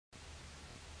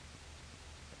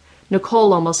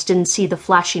Nicole almost didn't see the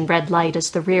flashing red light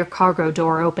as the rear cargo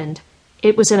door opened.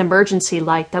 It was an emergency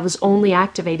light that was only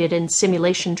activated in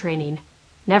simulation training,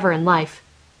 never in life.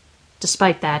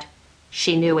 Despite that,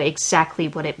 she knew exactly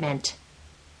what it meant.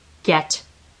 Get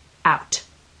out.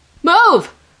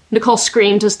 Move! Nicole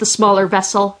screamed as the smaller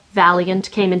vessel, Valiant,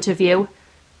 came into view.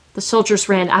 The soldiers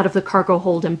ran out of the cargo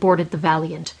hold and boarded the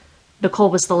Valiant. Nicole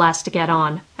was the last to get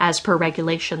on, as per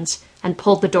regulations, and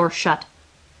pulled the door shut.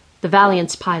 The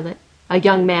Valiant's pilot, a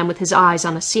young man with his eyes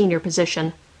on a senior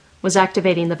position, was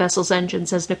activating the vessel's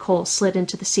engines as Nicole slid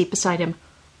into the seat beside him.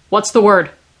 "What's the word?"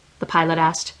 the pilot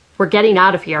asked. "We're getting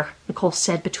out of here," Nicole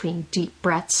said between deep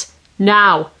breaths.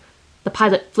 "Now!" The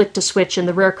pilot flicked a switch and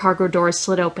the rear cargo doors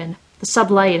slid open. The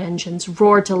sublight engines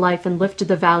roared to life and lifted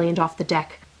the Valiant off the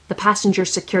deck. The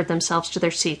passengers secured themselves to their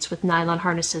seats with nylon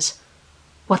harnesses.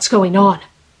 "What's going on?"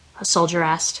 a soldier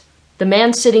asked. The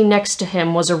man sitting next to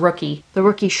him was a rookie. The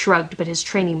rookie shrugged, but his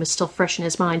training was still fresh in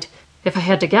his mind. "If I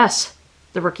had to guess,"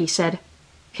 the rookie said,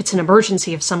 "it's an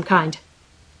emergency of some kind."